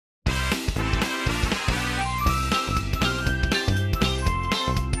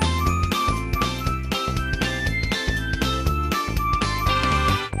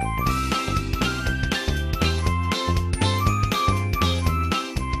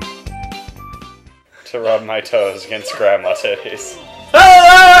to rub my toes against Grandma Titties.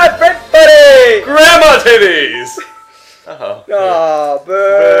 Hello, everybody! Grandma Titties! Oh,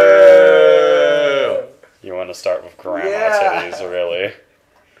 boo! You want to start with Grandma Titties, really?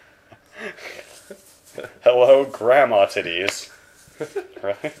 Hello, Grandma Titties.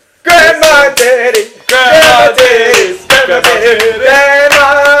 Right? Grandma Titties! Grandma Titties! Grandma Titties!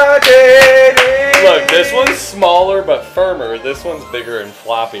 Grandma Titties! Look, this one's smaller but firmer. This one's bigger and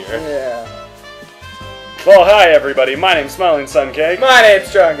floppier. Yeah. Well, hi everybody. My name's SmilingSuncake. My name's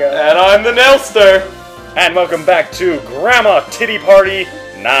Chongo. And I'm the Nelster. And welcome back to Grandma Titty Party 9.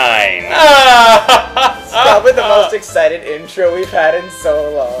 It's probably the most excited intro we've had in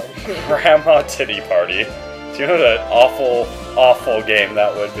so long. Grandma Titty Party. Do you know what an awful game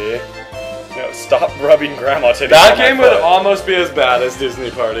that would be? You know, stop rubbing Grandma Titties That on my game would foot. almost be as bad as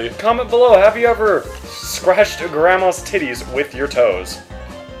Disney Party. Comment below, have you ever scratched a grandma's titties with your toes?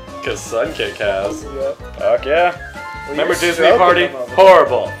 Because Suncake has. Yep. Fuck yeah. Well, Remember you're Disney stroking Party? them over.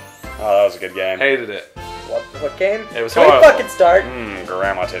 Horrible. Oh, that was a good game. Hated it. What game? It was Can horrible. we fucking start?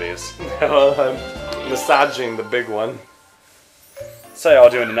 Grandma Titties. Well, I'm massaging the big one. So y'all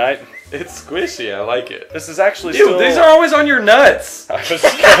doing tonight? It's squishy. I like it. This is actually Ew, still... these are always on your nuts. I was gonna say...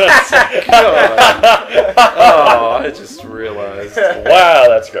 Oh, I just realized. Wow,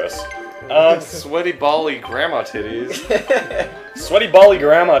 that's gross. Sweaty bally grandma titties. Sweaty Bally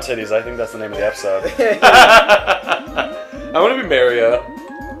Grandma Titties, I think that's the name of the episode. I want to be Mario.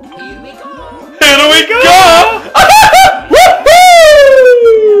 Here we go!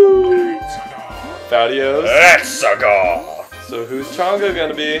 Faudios. Let's go! So who's Chongo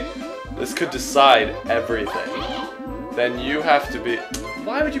gonna be? This could decide everything. Then you have to be...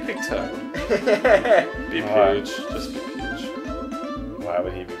 Why would you pick Toad? Be Why? Peach. Just be Peach. Why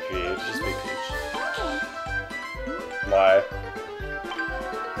would he be Peach? Just be Peach. Why?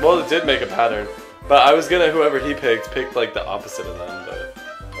 Well, it did make a pattern. But I was gonna, whoever he picked like the opposite of them, but...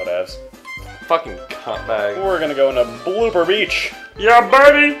 Whatevs. Fucking cunt bag. We're gonna go into Blooper Beach. Yeah,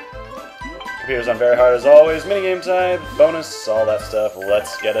 baby! Computer's on very hard as always. Minigame time, bonus, all that stuff.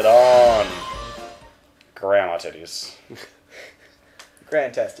 Let's get it on. Grandma Titties.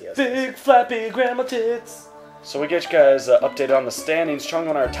 Grand Testios. Big flappy grandma tits. So we get you guys updated on the standings. Chongo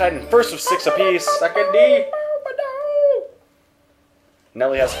and I are tied in first with 6 apiece. Suck a D.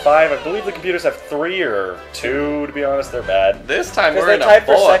 Nelly has 5. I believe the computers have 3 or 2, to be honest. They're bad. This time Because we're they in tied a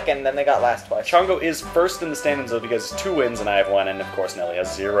for bullet. second, then they got last twice. Chongo is first in the standings though because 2 wins and I have 1, and of course Nelly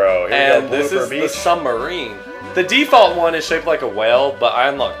has 0. Here And we go, this Blooper is the Beach. submarine. The default one is shaped like a whale, but I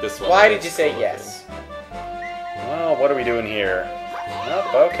unlocked this one. Why and did you it's say cool yes? Well, what are we doing here?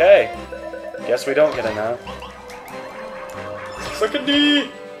 Nope, okay. Guess we don't get a no. Suck a D!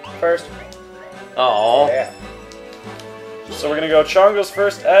 First. looking. Aw. Yeah. So we're gonna go Chongo's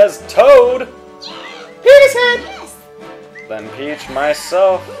first as Toad. Penis head! Then Peach,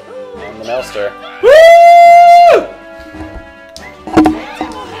 myself, and the Nelster. Woo!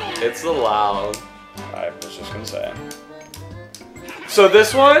 It's loud. I was just gonna say. So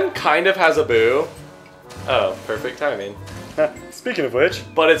this one kind of has a boo. Oh, perfect timing. Speaking of which,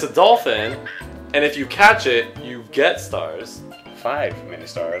 But it's a dolphin, and if you catch it, you get stars. 5 mini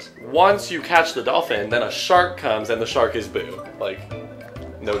stars. Once you catch the dolphin, then a shark comes and the shark is boo. Like,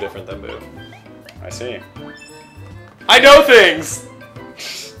 no different than boo. I see. I know things!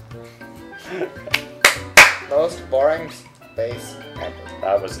 Most boring space ever.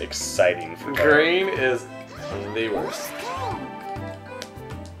 That was exciting for Toad. Green is the worst.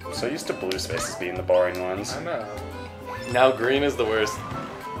 I'm so used to blue spaces being the boring ones. I know. Now green is the worst.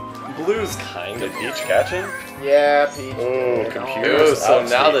 Blue's kind Did of. Peach catch him? Yeah, Peach. Ooh, did. computers. Ooh, so out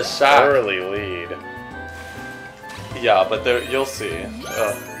now to the shot. early lead. Yeah, but there, you'll see.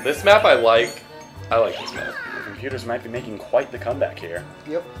 This map I like. I like this map. The computers might be making quite the comeback here.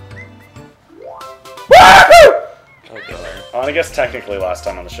 Yep. Oh god. Oh, and I guess technically last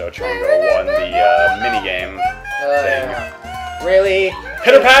time on the show, Chongo won the minigame thing. Really?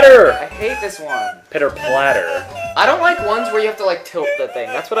 Pitter patter! I hate this one. Pitter platter. I don't like ones where you have to like tilt the thing.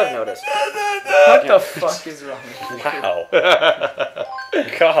 That's what I've noticed. What the fuck is wrong with you? Wow.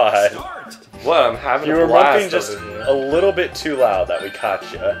 God. What? I'm having You a were blast bumping just over here. a little bit too loud that we caught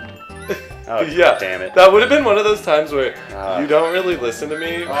you. Oh, Yeah, damn it. that would have been one of those times where Ah. you don't really listen to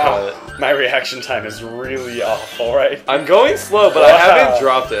me, but My reaction time is really awful, right? I'm going slow, but I haven't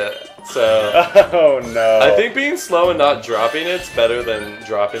dropped it. So Oh no. I think being slow and not dropping it's better than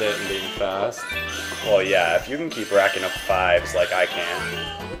dropping it and being fast. Well, yeah, if you can keep racking up 5s like I can,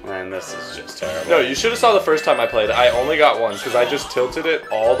 then this is just terrible. No, you should have saw the first time I played. I only got one because I just tilted it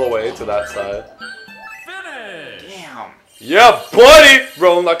all the way to that side. Damn. Yeah, buddy!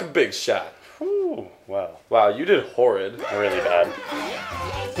 Rolling like a big shot. Whew. well. Wow, you did horrid. Really bad.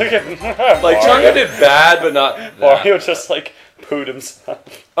 Look at Like, Chongo did bad, but not that. Wario just, like, pooed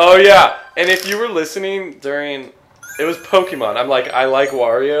himself. Oh, yeah. And if you were listening during... It was Pokemon. I'm like, I like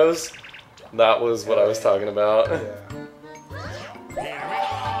Wario's. That was what I was talking about.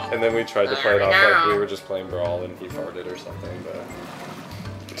 Yeah. And then we tried to play it off like we were just playing Brawl and he farted or something, but...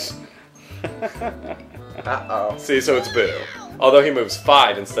 Uh-oh. See, so it's Boo. Although he moves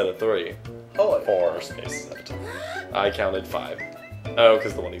 5 instead of 3. Oh, 4 spaces at a time. I counted 5. Oh,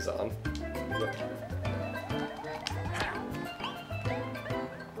 because the one he's on.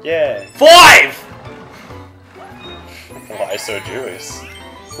 Yeah. 5! Why so Jewish?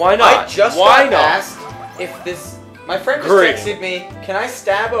 Why not? I just Why got not? asked if this... My friend just Green. texted me, can I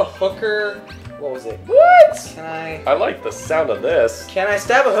stab a hooker... What was it? What? I like the sound of this. Can I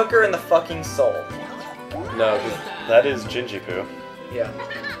stab a hooker in the fucking soul? No. That is Gingy Poo. Yeah.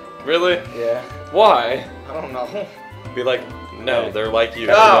 Really? Yeah. Why? I don't know. Be like, no, they're like you.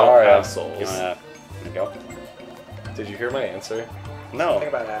 No. They don't Mario. have souls. There you go. Did you hear my answer? Think No,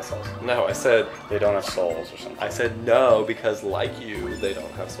 about assholes. No, I said they don't have souls or something. I said no because like you, they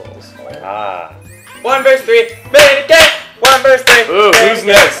don't have souls. Ah. 1 verse 3, made it get 1 verse 3. Ooh, who's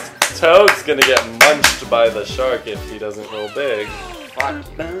next? Toad's gonna get munched by the shark if he doesn't roll big. Fuck.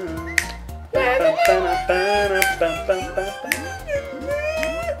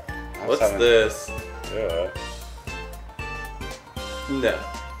 What's this? Yeah. No.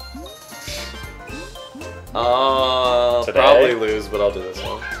 Today? Probably lose, but I'll do this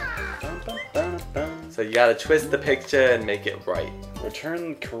one. So you gotta twist the picture and make it right.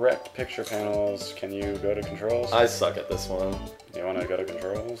 Return correct picture panels. Can you go to controls? I suck at this one. You want to go to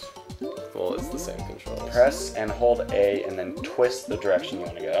controls? Well, it's the same controls. Press and hold A and then twist the direction you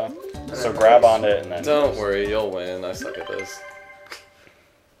want to go. So grab on it and then... Don't worry, you'll win. I suck at this.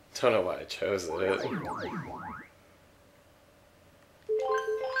 Don't know why I chose it.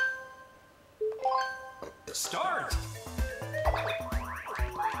 Start!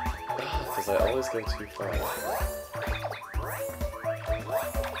 Because I always go too far.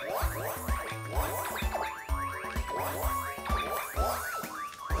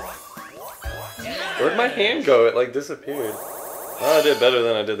 Where'd my hand go? It like disappeared. Oh, I did better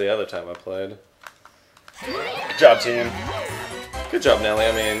than I did the other time I played. Good job, team. Good job, Nelly.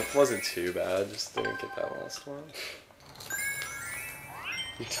 I mean, it wasn't too bad. Just didn't get that last one.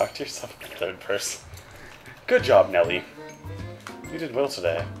 You talk to yourself in third person. Good job, Nelly. You did well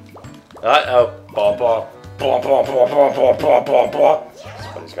today. Uh-oh. Bom, bom. Bom, bom, bom, bom, bom, bom, bom, bom.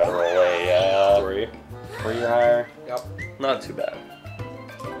 Somebody's got to roll a 3. 3 or higher. Yep. Not too bad.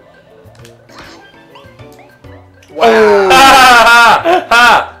 Wow. Ha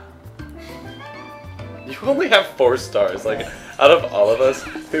ha! You only have 4 stars. Like, out of all of us,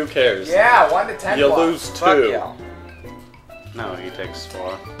 who cares? Yeah, 1 to 10. You blocks. lose 2. Fuck yeah. No, he takes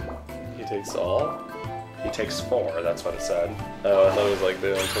 4. He takes all? He takes 4, that's what it said. Oh, I thought it was like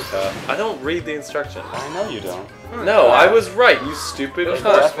Bill and took half. I don't read the instructions. I know you don't. No, I was right, you stupid It was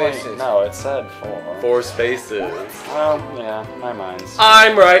cunt. 4 spaces. No, it said 4. 4 spaces. Well, yeah, my mind's.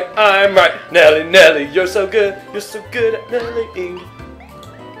 I'm right, Nelly, Nelly, you're so good at Nellying.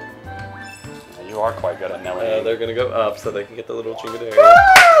 You are quite good at Nelly. They're gonna go up so they can get the little chingadere.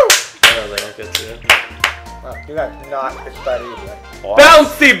 No, they don't get to. Oh, you got not pitched by either. What?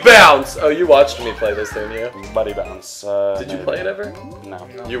 Bouncy bounce! Oh, you watched me play this, didn't you? Buddy bounce. Did you play it ever? No.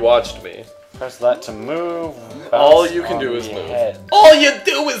 You watched me. Press that to move. All bounce you can on do is the move. head. All you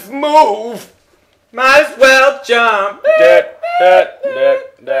do is move! Might as well jump.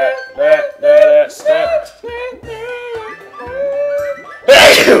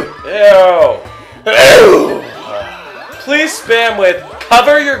 Ew! Please spam with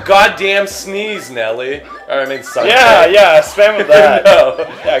cover your goddamn sneeze, Nelly. Or I mean, Suncake. Yeah, spam with that. No.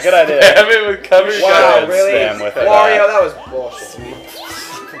 Yeah, good idea. Spam it with cover your Wow, goddamn really? Spam with it. Wario, that was bullshit.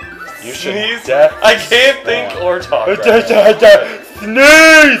 You should Sneeze? definitely I can't think or talk right now.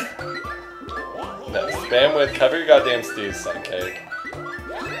 Sneeze! No, spam with cover your goddamn sneeze, Suncake.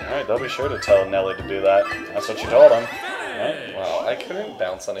 Alright, they'll be sure to tell Nelly to do that. That's what you told him. Right? Wow, I couldn't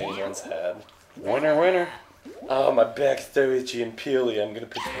bounce on anyone's head. Winner, winner. Oh, my back's so itchy and peely. I'm gonna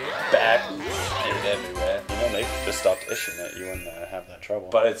put your back skin everywhere. You know, they just stopped itching it. You wouldn't have that trouble.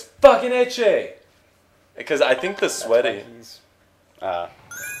 But it's fucking itchy! Because I think the sweaty...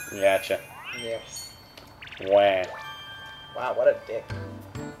 Gotcha. Yeah. Wah. Wow, what a dick.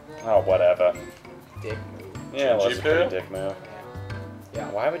 Oh, whatever. Dick move. Yeah, well, it's a pretty Gingy dick move. Yeah.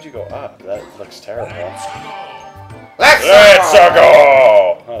 Why would you go up? That looks terrible. Let's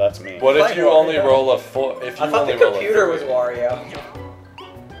go! Oh, that's me. What if Like you only Wario. roll a 4? If you I thought only the roll a computer 3? was Wario.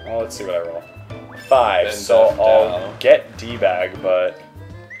 Well, let's see what I roll. 5, And so Def I'll down. get D-bag, but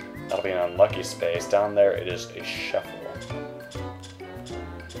that'll be an unlucky space. Down there, it is a shuffle.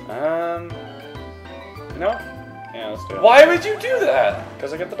 No? Yeah, let's do it. Why would you do that?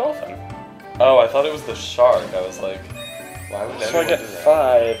 Because I get the dolphin. Oh, I thought it was the shark. I was like, why would So I anyone get do that?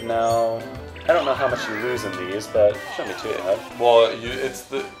 5 now. I don't know how much you lose in these, but it shouldn't be too bad. Well,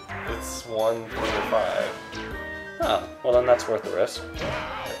 it's 1, 3, or 5. Oh, well then that's worth the risk.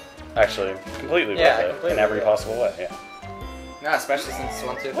 Actually, completely Yeah, worth it completely in every worth it. possible way. Yeah. No, especially since it's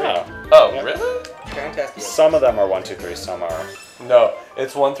 1, 2, 3. Oh, Oh, Yeah. really? Fantastic. some of them are 1, 2, 3. Some are. No,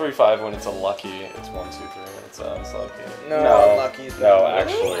 it's 1, 3, 5 when it's a lucky. It's 1, 2, 3 when it's unlucky. No, No, unlucky. No,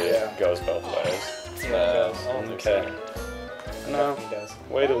 actually, Yeah. it goes both ways. Yeah, it does. I don't think Okay. so. No. Definitely does.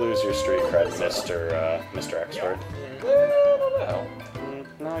 Way to lose your street cred, Mr. Expert. I don't know.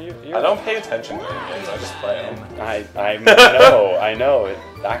 No, you're. I don't pay attention to video games. I just play them. I know. It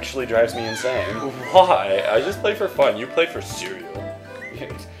actually drives me insane. Why? I just play for fun. You play for cereal.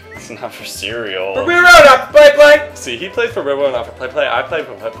 It's not for cereal. We were up, play. See, he played for Railroad, not for Play. I played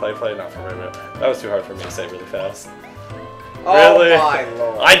for Play, not for Railroad. That was too hard for me to say really fast. Oh Really? my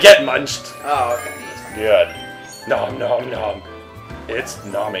lord. I get munched. Oh, okay. Good. Nom nom nom. It's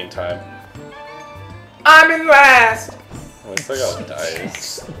nomming time. I'm in last. Looks like I'll die.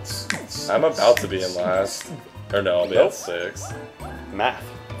 I'm about to be in last. Or no, I'll be Nope. at 6. Math.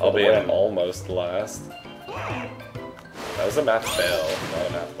 I'll be in win. almost last. That was a math fail, not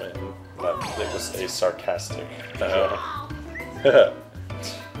a math win. It was a sarcastic.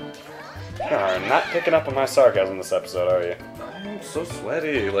 Not picking up on my sarcasm this episode, are you? I'm so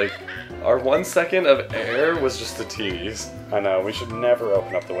sweaty. Like, our 1 second of air was just a tease. I know, we should never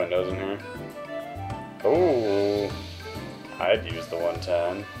open up the windows in here. Oh, I'd use the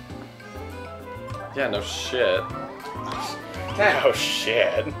 110. Yeah, no shit. 10. Oh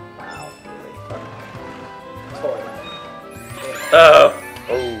shit. Wow. Totally. Oh,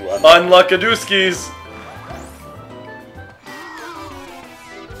 Oh, unluckadooskies.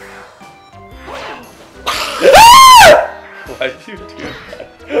 Why'd you do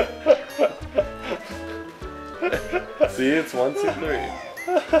that? See, it's 1, 2, 3.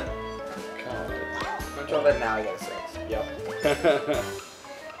 God. Control that now, I got a 6. Yep.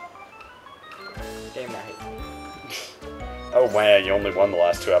 Game night. Oh wow, you only won the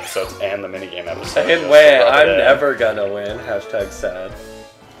last 2 episodes and the minigame episode. And just wait, to rub I'm it in. never gonna win. Hashtag sad.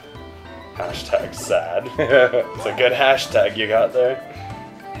 Hashtag sad. It's a good hashtag you got there.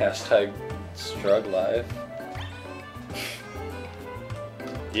 Hashtag strug life.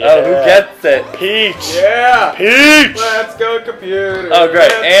 Yeah. Oh, who gets it? Peach? Yeah. Peach! Let's go, computer. Oh,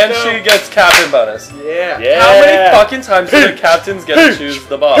 great. Let's And go. she gets captain bonus. Yeah. Yeah. How many fucking times do the Peach! captains get to Peach! choose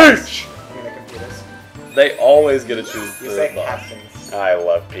the boss? Peach! I'm gonna computers. They always get to choose You the say boss. captains. I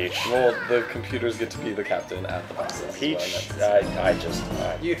love Peach. Well, the computers get to be the captain at the boss. Peach, I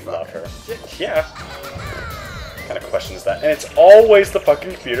You'd fuck love her. Yeah. What kind of question is that? And it's always the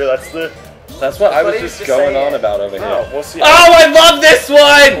fucking computer. That's what I what was he just was just going saying. on about over here. Oh, we'll see. Oh, I love this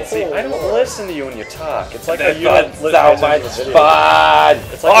one! See, I don't listen to you when you talk. It's like This when you don't one's pay so attention to much the video. fun!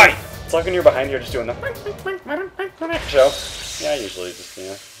 It's like when you're behind here just doing the show. Yeah, I usually just,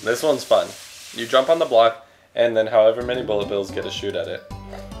 yeah. This one's fun. You jump on the block, and then however many bullet bills get a shoot at it.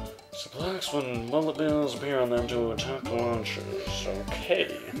 So blocks when bullet bills appear on them to attack launchers.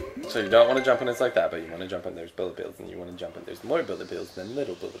 Okay. So you don't want to jump when it's like that, but you want to jump when there's bullet bills, and you want to jump when there's more bullet bills than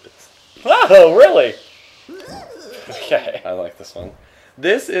little bullet bills. Oh, really? Okay. I like this one.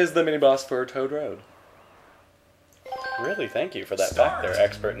 This is the mini boss for Toad Road. Really, thank you for that back there,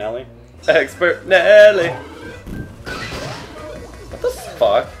 Expert Nelly. Expert Nelly. What the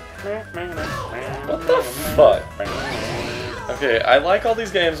fuck? What the fuck? Okay, I like all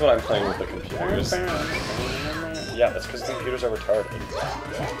these games when I'm playing with the computers. Yeah, that's because the computers are retarded.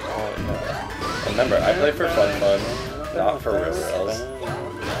 Remember, I play for fun, not for real reals.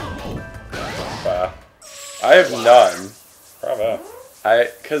 Wow. I have none. Bravo.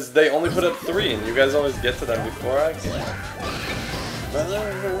 Cause they only put up 3, and you guys always get to them before I can.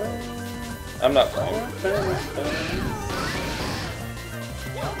 I'm not playing.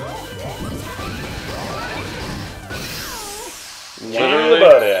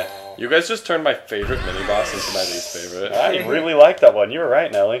 Literally. You guys just turned my favorite mini boss into my least favorite. I really like that one. You were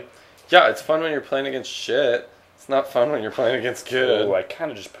right, Nelly. Yeah, it's fun when you're playing against shit. It's not fun when you're playing against good. Oh, I kind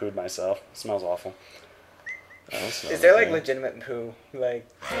of just pooed myself. It smells awful. Is there like legitimate poo? Like,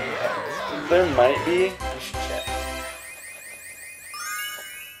 There might be. you should check.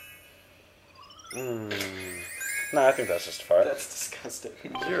 Not No, I think that's just a fart. That's disgusting.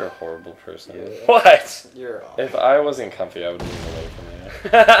 You're a horrible person. Yeah. What? You're off. If I wasn't comfy, I would move away from you.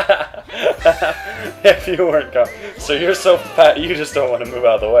 If you weren't so you're so fat, you just don't want to move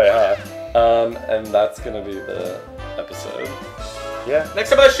out of the way, huh? And that's gonna be the episode. Yeah.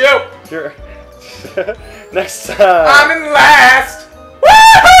 Next episode show. You're next time. I'm in last.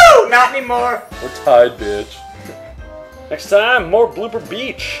 Woohoo! Not anymore. We're tied, bitch. Next time, more Blooper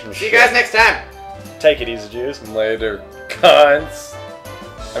Beach. See you guys next time. Take it easy, Jews. Later, cunts.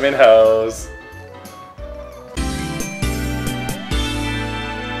 I mean, hoes.